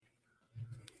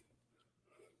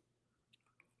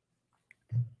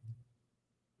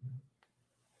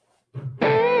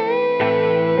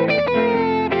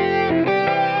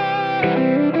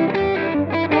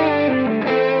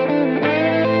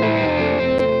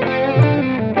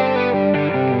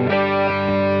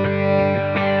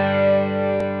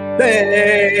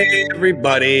Hey,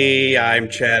 everybody. I'm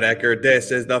Chad Eckert.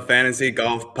 This is the Fantasy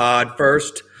Golf Pod.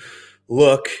 First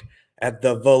look at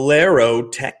the Valero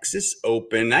Texas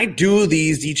Open. I do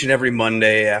these each and every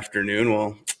Monday afternoon.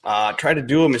 We'll try to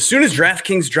do them as soon as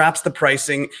DraftKings drops the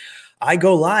pricing. I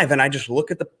go live and I just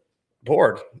look at the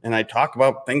board and I talk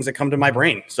about things that come to my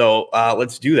brain. So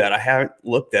let's do that. I haven't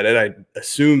looked at it. I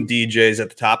assume DJ's at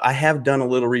the top. I have done a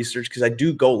little research because I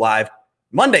do go live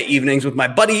Monday evenings with my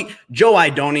buddy Joe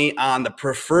Idoni on the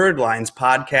Preferred Lines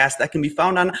podcast. That can be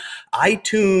found on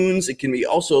iTunes. It can be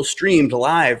also streamed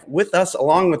live with us,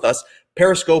 along with us,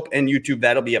 Periscope and YouTube.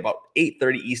 That'll be about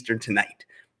 8:30 Eastern tonight.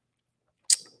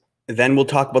 Then we'll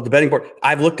talk about the betting board.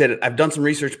 I've looked at it. I've done some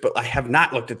research, but I have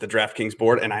not looked at the DraftKings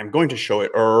board, and I'm going to show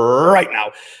it right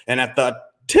now. And at the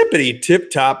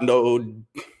tip-top, no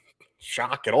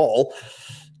shock at all,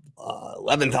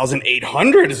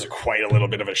 11,800 is quite a little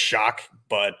bit of a shock,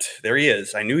 but there he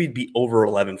is. I knew he'd be over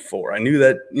 11.4. I knew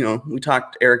that,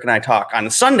 Eric and I talk on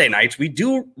Sunday nights. We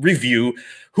do review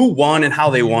who won and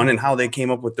how they won and how they came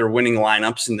up with their winning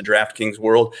lineups in the DraftKings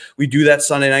world. We do that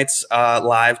Sunday nights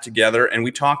live together, and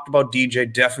we talked about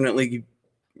DJ definitely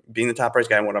being the top price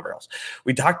guy and whatever else.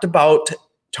 We talked about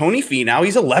Tony Finau.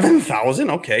 He's 11,000.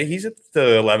 Okay, he's at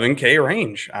the 11K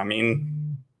range. I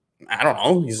mean, I don't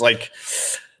know. He's like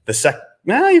he's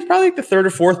probably like the third or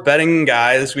fourth betting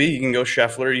guy this week. You can go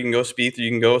Scheffler, you can go Spieth, or you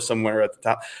can go somewhere at the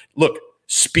top. Look,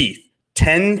 Spieth,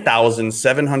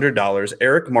 $10,700.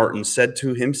 Eric Martin said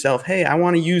to himself, hey, I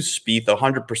want to use Spieth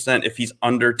 100% if he's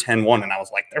under 10-1. And I was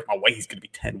like, there's no way he's going to be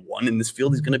 10-1 in this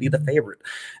field. He's going to be the favorite.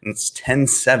 And it's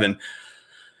 10-7.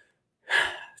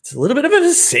 It's a little bit of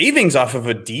a savings off of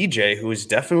a DJ who has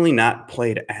definitely not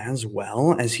played as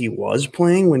well as he was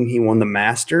playing when he won the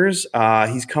Masters.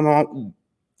 He's come out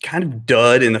kind of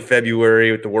dud in the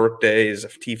February with the work days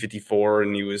of T54,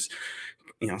 and he was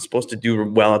supposed to do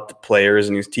well at the Players,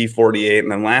 and he was T48,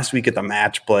 and then last week at the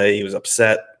match play he was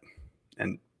upset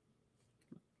and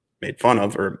made fun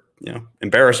of, or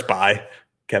embarrassed by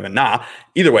Kevin Na.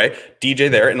 Either way,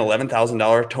 DJ there, an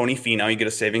 $11,000 Tony Finau. You get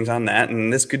a savings on that,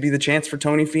 and this could be the chance for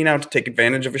Tony Finau to take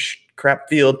advantage of a crap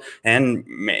field and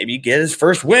maybe get his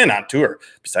first win on tour,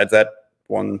 besides that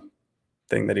one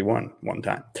thing that he won one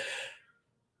time.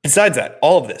 Besides that,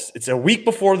 all of this, it's a week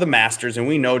before the Masters, and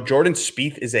we know Jordan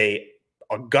Spieth is a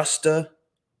Augusta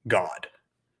god.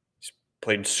 He's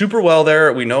played super well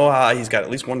there. We know he's got at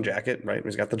least one jacket, right?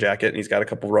 He's got the jacket, and he's got a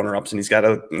couple runner-ups, and he's got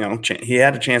he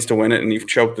had a chance to win it, and he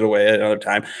choked it away at another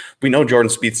time. We know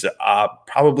Jordan Spieth's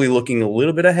probably looking a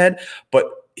little bit ahead, but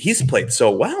he's played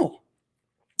so well.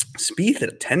 Spieth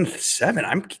at 10-7,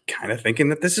 I'm kind of thinking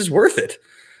that this is worth it.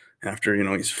 After,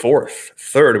 he's fourth,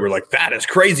 third, we're like, that is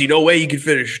crazy. No way you could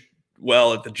finish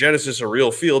well at the Genesis or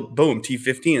Real Field. Boom,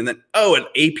 T15. And then, at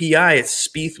API,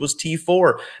 Spieth was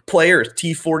T4. Players,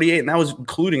 T48. And that was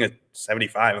including a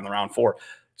 75 in the round 4.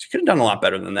 So you could have done a lot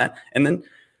better than that. And then,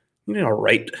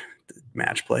 right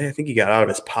match play. I think he got out of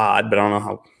his pod, but I don't know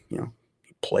how, he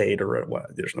played or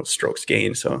what. There's no strokes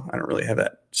gained, so I don't really have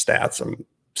that stats.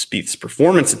 Spieth's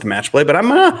performance at the match play, but I'm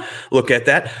going to look at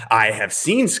that. I have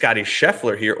seen Scotty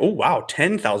Scheffler here. Oh, wow,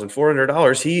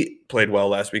 $10,400. He played well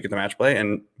last week at the match play,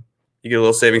 and you get a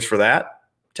little savings for that.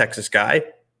 Texas guy.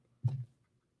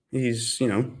 He's,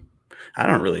 I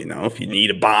don't really know if you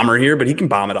need a bomber here, but he can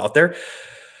bomb it out there.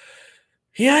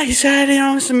 Yeah, he's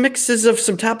had, some mixes of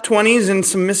some top 20s and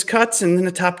some missed cuts, and then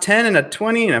a top 10 and a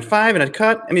 20 and a 5 and a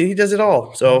cut. I mean, he does it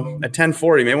all. So at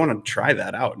 10-4, you may want to try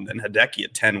that out. And then Hideki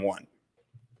at 10-1.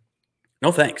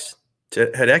 No thanks.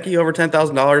 To Hideki over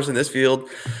 $10,000 in this field,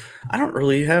 I don't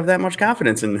really have that much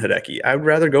confidence in Hideki. I would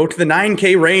rather go to the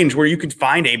 9K range where you could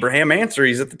find Abraham Answer.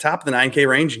 He's at the top of the 9K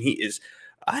range, and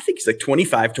I think he's like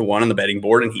 25-1 on the betting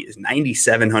board, and he is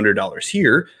 $9,700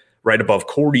 here, right above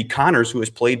Corey Connors, who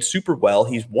has played super well.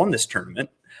 He's won this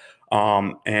tournament,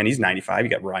 and he's 95.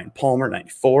 You got Ryan Palmer,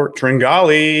 94.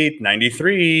 Tringali,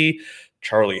 93.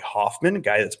 Charlie Hoffman, a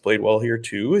guy that's played well here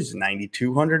too, is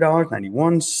 $9,200,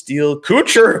 91. Steele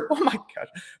Kuchar, oh my gosh,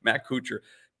 Matt Kuchar,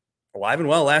 alive and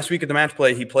well last week at the match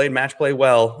play. He played match play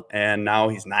well, and now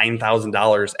he's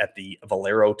 $9,000 at the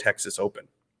Valero Texas Open.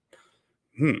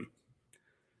 I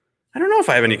don't know if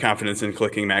I have any confidence in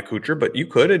clicking Matt Kuchar, but you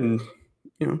could, and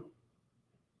no.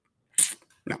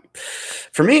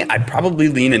 For me, I'd probably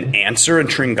lean an Answer, a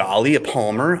Tringali, a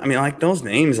Palmer. I mean, I like those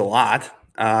names a lot.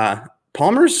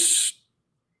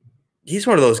 He's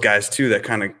one of those guys too that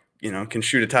kind of, can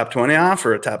shoot a top 20 off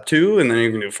or a top 2, and then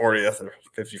you can do 40th or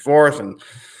 54th and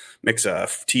mix a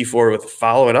T4 with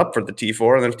follow it up for the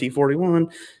T4 and then a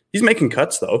T41. He's making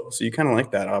cuts, though, so you kind of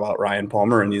like that about Ryan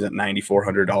Palmer, and he's at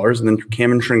 $9,400. And then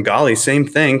Cameron Tringali, same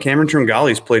thing. Cameron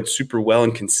Tringali's played super well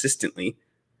and consistently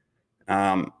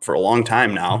for a long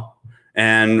time now.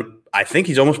 And I think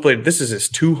he's almost played – this is his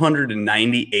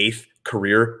 298th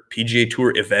career PGA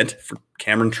Tour event for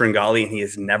Cameron Tringali, and he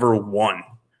has never won.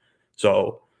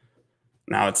 So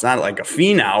now it's not like a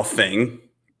Finau thing,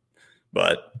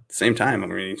 but at the same time, I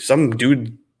mean, some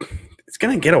dude is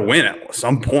going to get a win at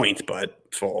some point, but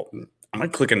so I'm going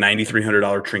to click a $9,300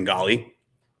 Tringali.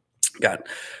 Got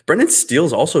Brendan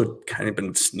Steele's also kind of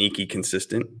been sneaky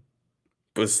consistent.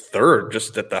 Was third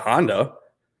just at the Honda,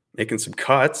 making some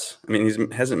cuts. I mean,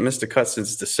 he hasn't missed a cut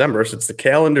since December. Since the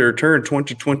calendar turned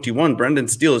 2021, Brendan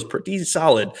Steele is pretty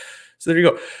solid. So there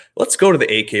you go. Let's go to the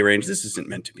 8K range. This isn't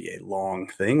meant to be a long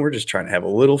thing. We're just trying to have a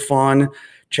little fun,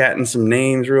 chatting some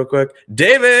names real quick.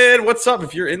 David, what's up?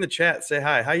 If you're in the chat, say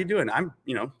hi. How you doing? I'm,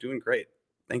 doing great.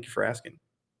 Thank you for asking.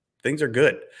 Things are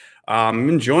good. I'm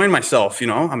enjoying myself.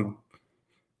 I'm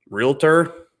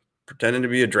realtor, pretending to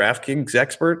be a DraftKings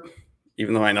expert,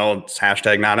 even though I know it's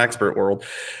hashtag not expert world.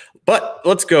 But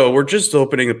let's go. We're just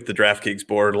opening up the DraftKings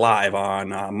board live on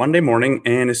Monday morning.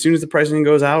 And as soon as the pricing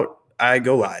goes out, I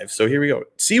go live. So here we go.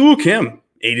 Siwoo Kim,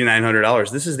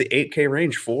 $8,900. This is the 8K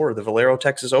range for the Valero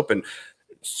Texas Open.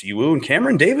 Siwoo and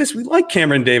Cameron Davis. We like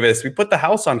Cameron Davis. We put the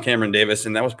house on Cameron Davis,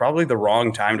 and that was probably the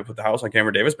wrong time to put the house on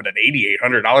Cameron Davis. But at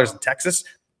 $8,800 in Texas,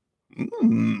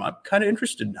 I'm kind of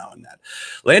interested now in that.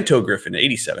 Lanto Griffin,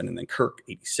 87, and then Kirk,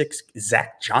 86.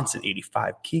 Zach Johnson,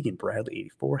 85. Keegan Bradley,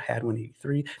 84. Hadwin,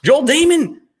 83. Joel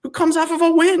Damon, who comes off of a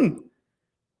win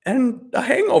and a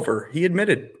hangover. He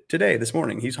admitted this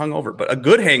morning, he's hungover, but a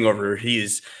good hangover.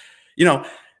 He's,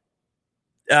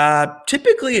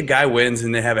 typically a guy wins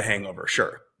and they have a hangover.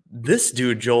 Sure. This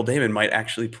dude, Joel Damon, might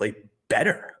actually play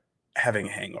better having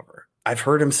a hangover. I've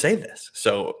heard him say this.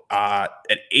 So at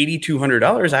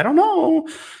 $8,200, I don't know.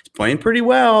 He's playing pretty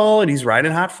well and he's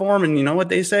riding hot form. And you know what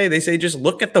they say? They say just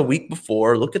look at the week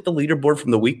before, look at the leaderboard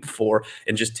from the week before,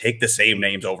 and just take the same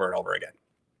names over and over again.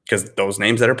 Because those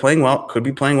names that are playing well could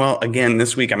be playing well again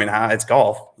this week. I mean, it's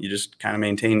golf. You just kind of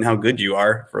maintain how good you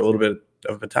are for a little bit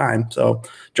of a time. So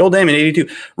Joel Damon, 82.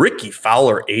 Ricky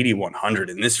Fowler, 8,100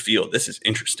 in this field. This is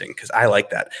interesting because I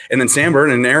like that. And then Sam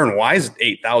Burton and Aaron Wise at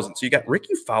 8,000. So you got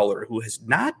Ricky Fowler, who is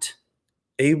not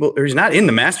able, or he's not in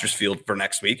the Masters field for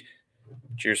next week.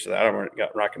 Cheers to that. I'm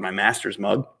rocking my Masters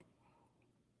mug.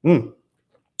 And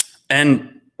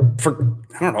for,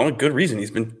 I don't know, a good reason.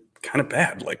 He's been kind of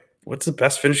bad. Like, what's the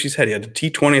best finish he's had? He had a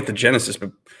T20 at the Genesis,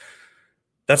 but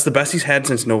that's the best he's had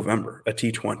since November, a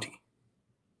T20.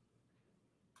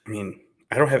 I mean,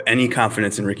 I don't have any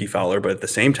confidence in Ricky Fowler, but at the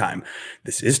same time,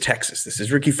 this is Texas. This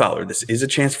is Ricky Fowler. This is a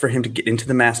chance for him to get into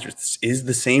the Masters. This is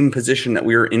the same position that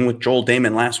we were in with Joel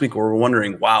Damon last week, where we're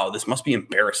wondering, wow, this must be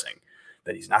embarrassing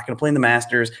that he's not going to play in the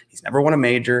Masters. He's never won a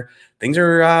major. Things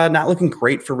are not looking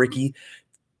great for Ricky.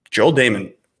 Joel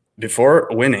Damon, before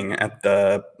winning at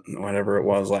the whatever it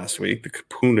was last week, the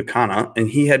Punta Cana, and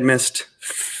he had missed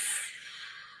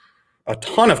a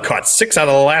ton of cuts, 6 out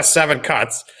of the last 7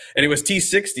 cuts, and it was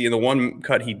T60 in the one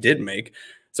cut he did make.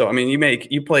 So, I mean,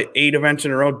 you play 8 events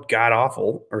in a row, god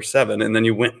awful, or 7, and then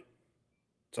you win.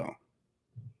 So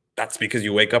that's because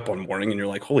you wake up one morning and you're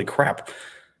like, holy crap,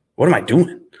 what am I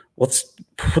doing? Let's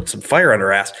put some fire under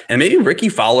our ass. And maybe Ricky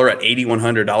Fowler at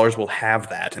 $8,100 will have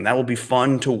that, and that will be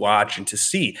fun to watch and to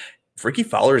see. If Ricky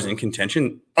Fowler is in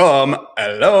contention,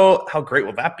 hello, how great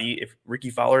will that be if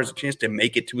Ricky Fowler has a chance to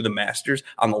make it to the Masters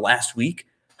on the last week?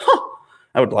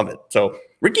 I would love it. So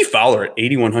Ricky Fowler at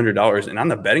 $8,100, and on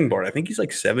the betting board, I think he's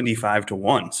like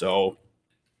 75-1. So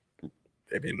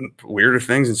I mean, weirder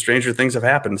things and stranger things have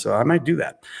happened, so I might do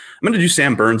that. I'm going to do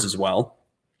Sam Burns as well.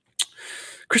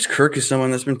 Chris Kirk is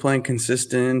someone that's been playing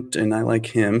consistent, and I like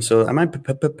him, so I might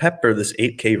pepper this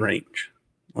 8K range.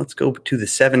 Let's go to the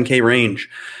 7K range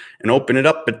and open it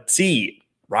up and see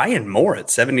Ryan Moore at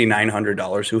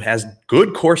 $7,900, who has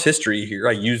good course history here.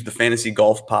 I used the Fantasy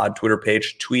Golf Pod Twitter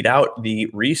page to tweet out the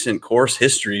recent course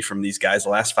history from these guys, the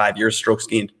last 5 years, strokes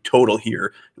gained total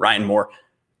here. Ryan Moore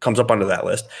comes up under that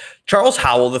list. Charles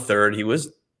Howell III, he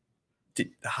was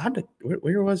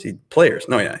where was he? Players.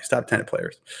 No, yeah, he's top 10 at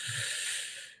Players.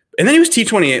 And then he was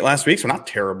T28 last week, so not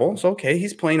terrible. So, okay,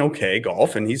 he's playing okay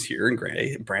golf, and he's here in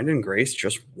Gray. Brandon Grace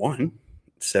just won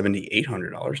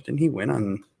 $7,800. Didn't he win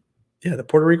on, the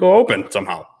Puerto Rico Open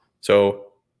somehow? So,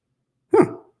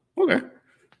 okay.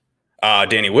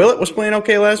 Danny Willett was playing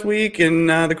okay last week in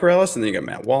the Corellis, and then you got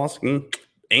Matt Wallace.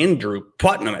 Andrew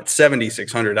Putnam at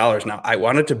 $7,600. Now, I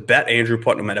wanted to bet Andrew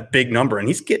Putnam at a big number, and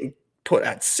he's getting put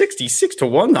at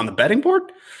 66-1 on the betting board.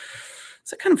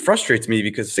 So that kind of frustrates me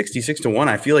because 66-1,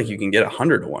 I feel like you can get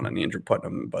 100-1 on Andrew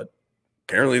Putnam, but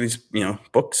apparently these,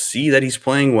 books see that he's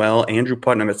playing well. Andrew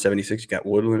Putnam at 76, you got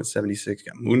Woodland at 76,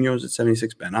 you got Munoz at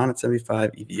 76, Ben On at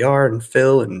 75, EVR and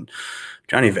Phil and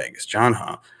Johnny Vegas, John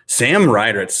Ha. Sam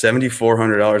Ryder at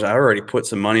 $7,400. I already put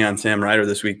some money on Sam Ryder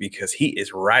this week because he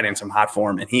is riding some hot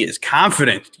form and he is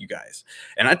confident, you guys.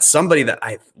 And that's somebody that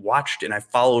I've watched and I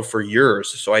followed for years.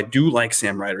 So I do like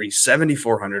Sam Ryder. He's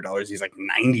 $7,400. He's like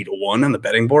 90-1 on the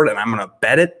betting board. And I'm going to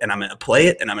bet it and I'm going to play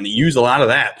it and I'm going to use a lot of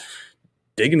that.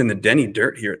 Digging in the Denny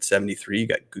dirt here at 73. You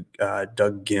got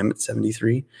Doug Gim at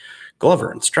 73.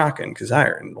 Glover and Straka and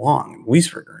Kazire and Long and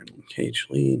Wiesberger and Cage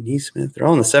Lee and Neesmith. They're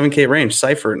all in the 7K range.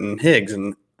 Seifert and Higgs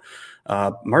and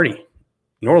Marty,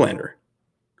 Norlander,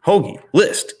 Hoagie,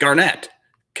 List, Garnett,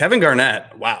 Kevin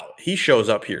Garnett. Wow, he shows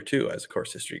up here too as a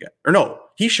course history guy. Or no,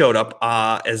 he showed up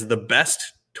as the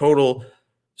best total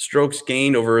strokes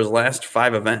gained over his last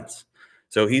 5 events.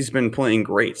 So he's been playing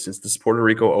great since this Puerto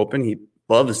Rico Open. He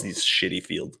loves these shitty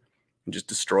fields and just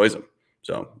destroys them.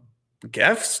 So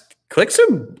Geff, click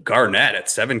some Garnett at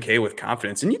 7K with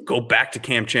confidence, and you go back to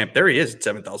Cam Champ. There he is at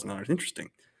 $7,000. Interesting.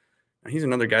 He's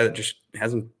another guy that just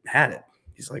hasn't had it.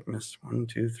 He's like missed 1,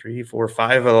 2, 3, 4,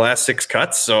 5 of the last 6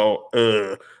 cuts. So,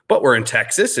 but we're in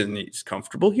Texas and he's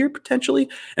comfortable here potentially.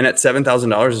 And at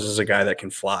 $7,000, this is a guy that can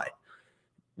fly.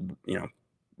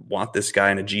 Want this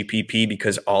guy in a GPP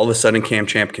because all of a sudden Cam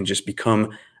Champ can just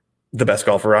become the best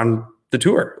golfer on the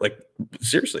tour. Like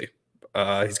seriously,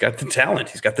 he's got the talent.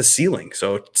 He's got the ceiling.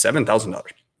 So $7,000.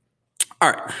 All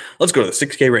right, let's go to the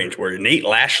 6K range where Nate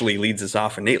Lashley leads us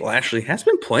off. And Nate Lashley has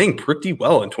been playing pretty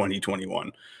well in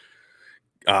 2021.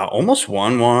 Almost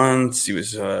won once. He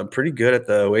was pretty good at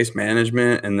the waste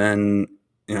management. And then,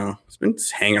 he's been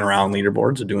hanging around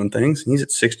leaderboards and doing things. And he's at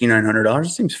 $6,900. It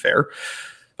seems fair.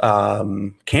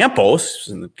 Campos is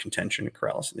in the contention at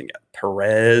Corrales. I think got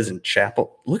Perez and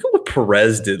Chappell. Look at what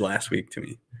Perez did last week to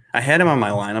me. I had him on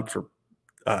my lineup for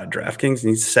DraftKings, and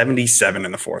he's 77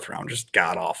 in the 4th round, just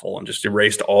god awful, and just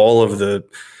erased all of the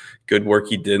good work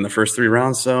he did in the first 3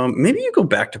 rounds. So maybe you go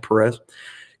back to Perez.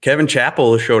 Kevin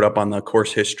Chappell showed up on the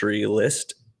course history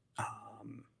list.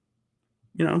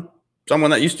 Someone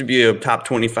that used to be a top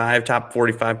 25, top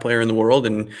 45 player in the world,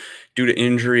 and due to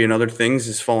injury and other things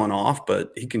has fallen off,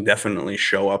 but he can definitely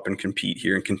show up and compete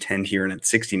here and contend here. And at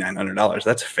 $6,900,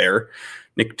 that's fair.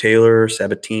 Nick Taylor,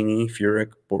 Sabatini,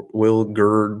 Furyk, Will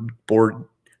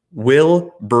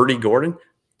Birdie Gordon.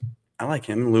 I like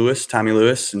him. Lewis, Tommy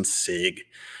Lewis, and Sig.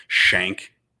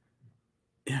 Shank.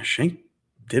 Yeah, Shank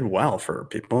did well for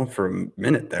people for a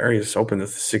minute there. He was open to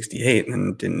 68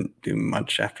 and didn't do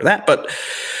much after that. But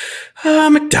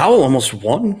McDowell almost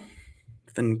won.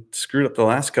 Then screwed up the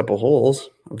last couple holes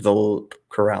of the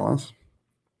Corrales.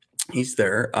 He's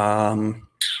there. I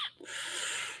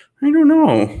don't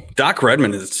know. Doc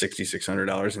Redman is at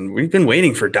 $6,600, and we've been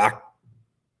waiting for Doc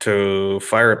to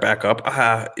fire it back up.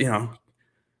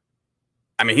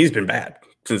 He's been bad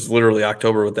since literally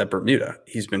October with that Bermuda.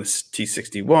 He's been a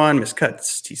T61, miscut,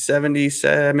 T70,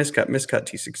 miscut,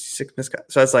 T66, miscut.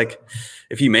 So it's like,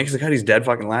 if he makes the cut, he's dead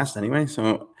fucking last anyway.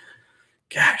 So,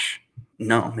 gosh,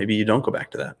 no, maybe you don't go back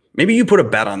to that. Maybe you put a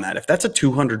bet on that. If that's a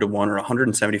 200-1 or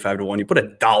 175-1, you put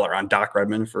 $1 on Doc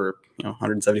Redman for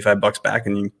 $175 back,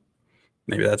 and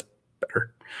maybe that's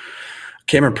better.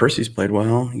 Cameron Percy's played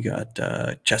well. You got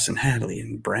Chesson Hadley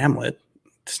and Bramlett,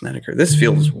 Snedeker. This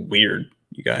feels weird,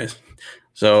 you guys.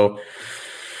 So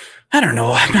I don't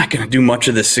know. I'm not going to do much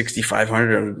of this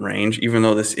 6,500 range, even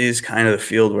though this is kind of the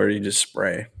field where you just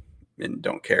spray and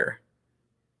don't care.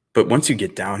 But once you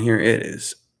get down here, it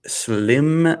is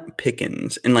slim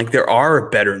pickings. And there are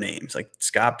better names, like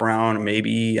Scott Brown,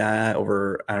 maybe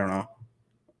over, I don't know.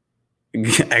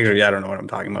 Actually, I don't know what I'm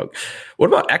talking about. What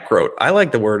about Eckroat? I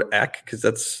like the word Eck because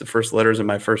that's the first letters of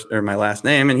my last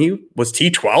name, and he was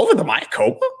T12 at the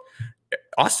Mayakoba.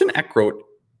 Austin Eckroat,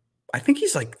 I think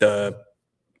he's like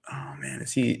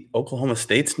is he Oklahoma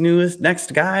State's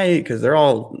next guy? Because they're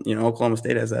all, Oklahoma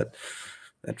State has that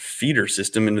feeder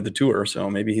system into the tour, so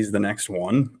maybe he's the next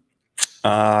one.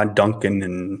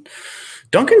 Duncan's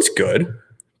good.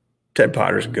 Ted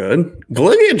Potter's good.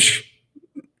 Gligic,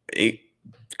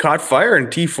 caught fire in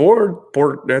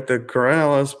T4 at the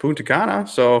Corrales Punta Cana.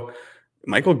 So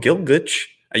Michael Gilgich,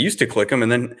 I used to click him,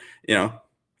 and then,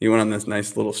 he went on this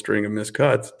nice little string of missed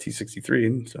cuts,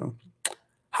 T63. So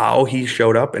how he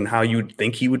showed up and how you'd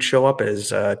think he would show up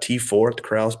as T4 at the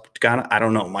Corrales Punta Cana, I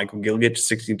don't know. Michael Gilgich,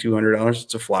 $6,200.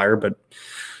 It's a flyer, but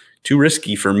too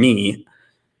risky for me.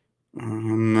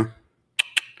 Yeah,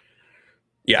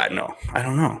 no, I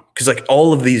don't know. Because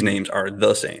all of these names are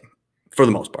the same for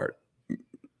the most part.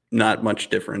 Not much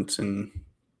difference in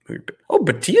Oh,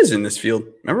 Batia's in this field.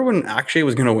 Remember when Akshay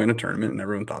was going to win a tournament and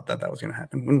everyone thought that was going to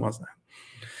happen? When was that?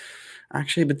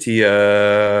 Akshay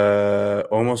Bhatia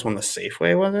almost won the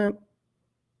Safeway, was it?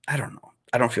 I don't know.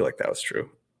 I don't feel like that was true.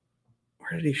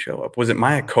 Where did he show up? Was it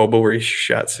Mayakoba where he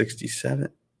shot 67?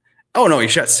 Oh, no, he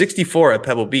shot 64 at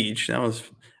Pebble Beach. That was,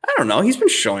 I don't know. He's been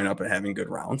showing up and having good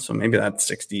rounds. So maybe that's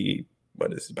 60.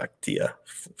 What is Bhatia?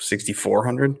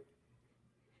 6,400?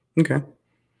 Okay.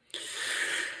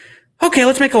 Okay,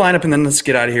 let's make a lineup and then let's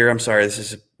get out of here. I'm sorry, this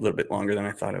is a little bit longer than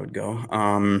I thought it would go.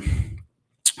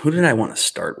 Who did I want to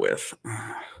start with?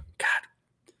 God,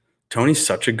 Tony's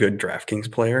such a good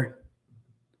DraftKings player,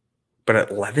 but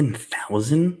at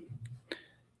 11,000,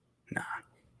 nah.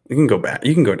 You can go back.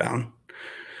 You can go down.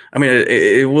 I mean,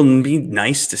 it will be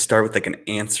nice to start with like an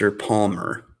Answer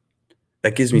Palmer.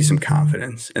 That gives me some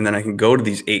confidence, and then I can go to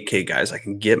these 8K guys. I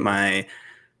can get my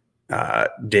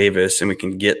Davis, and we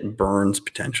can get Burns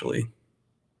potentially.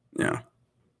 Yeah.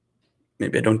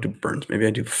 Maybe I don't do Burns. Maybe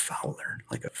I do Fowler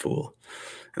like a fool.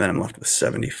 And then I'm left with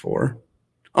 74.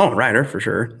 Oh, Ryder for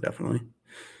sure. Definitely.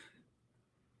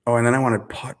 Oh, and then I wanted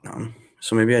Putnam.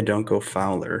 So maybe I don't go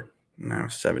Fowler. And I have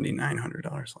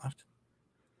 $7,900 left.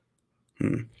 I'm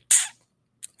going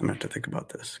to have to think about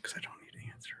this because I don't need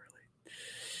an answer really.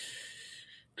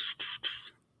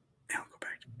 I'll go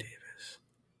back to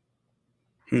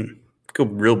Davis. Go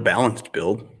real balanced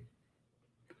build.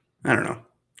 I don't know.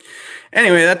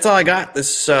 Anyway, that's all I got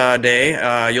this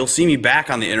day. You'll see me back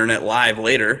on the internet live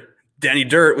later. Denny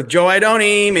Dirt with Joe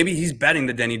Idoni. Maybe he's betting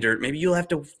the Denny Dirt. Maybe you'll have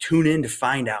to tune in to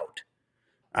find out.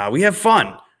 We have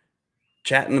fun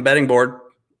chatting the betting board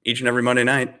each and every Monday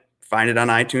night. Find it on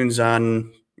iTunes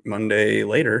on Monday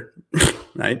later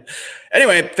night.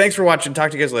 Anyway, thanks for watching.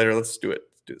 Talk to you guys later. Let's do it.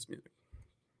 Let's do this music.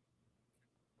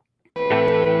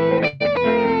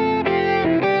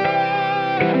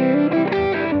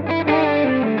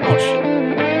 Oh, shit.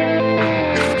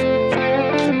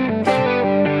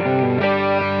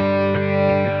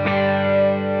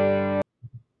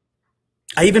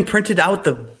 I even printed out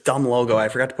the dumb logo. I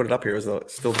forgot to put it up here. It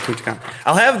was still the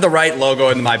I'll have the right logo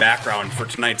in my background for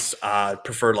tonight's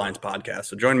Preferred Lines podcast.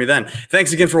 So join me then.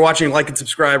 Thanks again for watching. Like and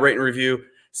subscribe, rate and review.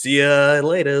 See ya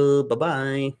later.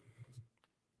 Bye-bye.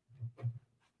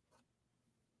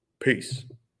 Peace.